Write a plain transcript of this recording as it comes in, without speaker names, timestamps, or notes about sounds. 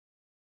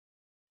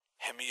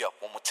Hit me up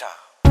one more time.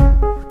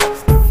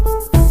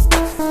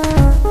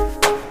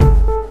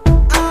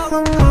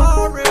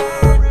 Alomari.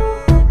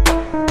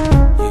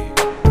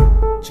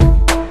 Yeah.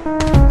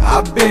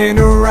 I've been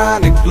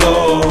around the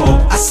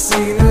globe, I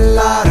seen a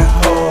lot of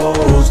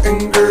hoes,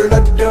 and girl,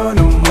 I done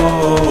them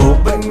all.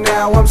 But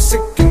now I'm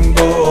sick and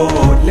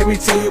bored. Let me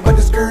tell you about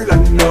this girl I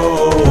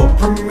know.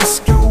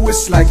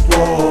 Promiscuous like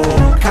whoa,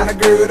 kinda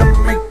girl to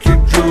make you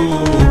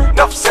drool.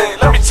 Enough saying,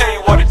 let me tell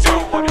you what to do.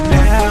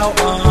 Now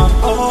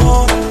I'm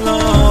all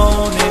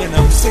alone and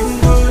I'm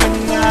single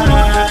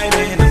tonight,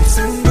 and I'm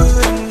single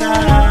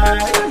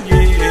tonight,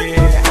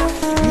 yeah.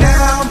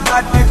 Now I'm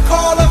about to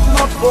call up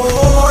my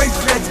boys,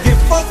 let's get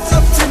fucked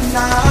up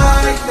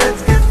tonight,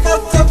 let's get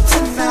fucked up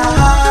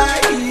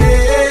tonight,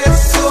 yeah.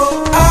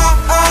 So I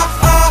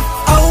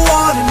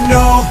wanna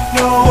know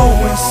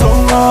when so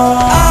long.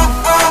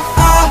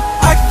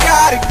 I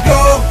gotta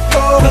go,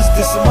 cause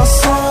this is my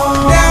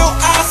song. Now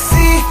I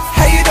see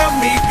how you done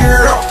me,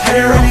 girl, how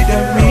you really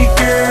done me,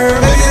 girl.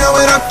 Baby, know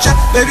what up, chat,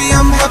 baby,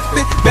 I'm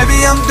happy,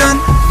 baby, I'm done,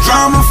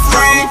 drama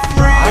free.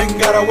 I ain't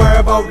gotta worry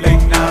about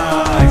late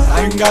nights,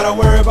 I ain't gotta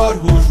worry about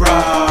who's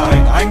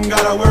right, I ain't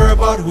gotta worry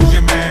about who's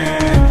your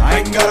man, I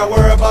ain't gotta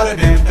worry about a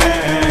damn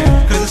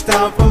thing. Cause it's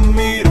time for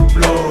me to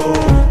blow,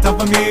 time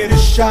for me to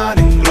shine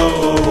and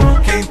glow.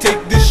 Can't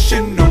take this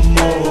shit no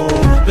more,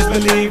 just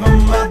believe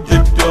I'm at the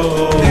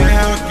door.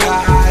 Now I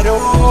got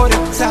all the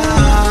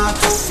time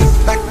to sit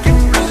back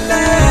and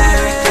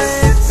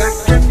relax, sit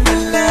back and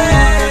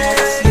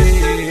relax,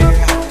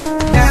 yeah.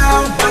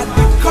 Now I'm about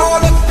to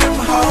call up them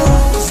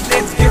hoes,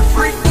 let's get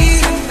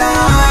freaky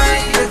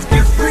tonight, let's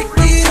get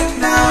freaky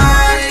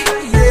tonight,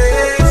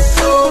 yeah.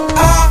 So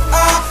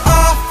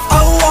I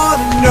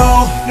wanna know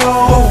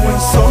when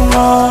so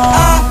long.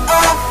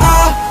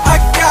 I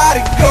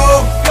gotta go,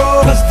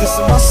 cause this is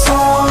my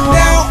song.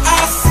 Now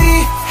I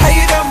see how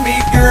you done me,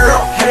 girl,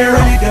 how you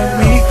really done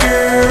me,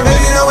 girl.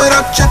 Baby, know what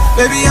up, chat,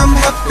 baby, I'm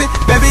happy,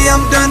 baby,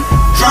 I'm done,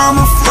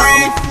 drama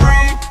free.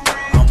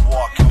 I'm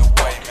walking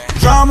away, man.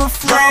 Drama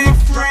free.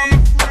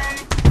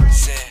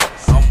 Said,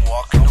 I'm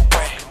walking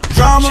away.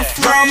 Drama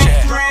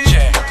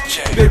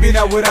Check. Baby,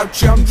 now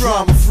without you, I'm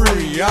drama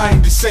free. I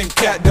ain't the same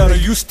cat that I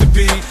used to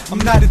be. I'm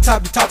not the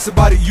type that talks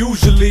about it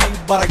usually,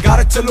 but I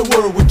gotta tell the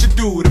world what you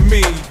do to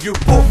me. You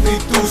put me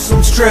through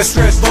some stress,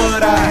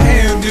 but I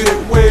handled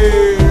it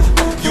well.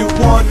 You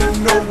wanna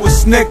know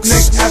what's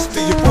next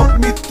after you put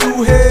me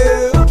through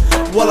hell?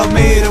 Well, I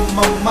made up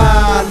my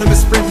mind, let me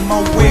spread my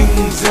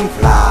wings and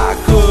fly,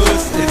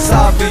 cause it's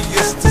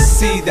obvious to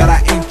see that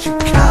I ain't your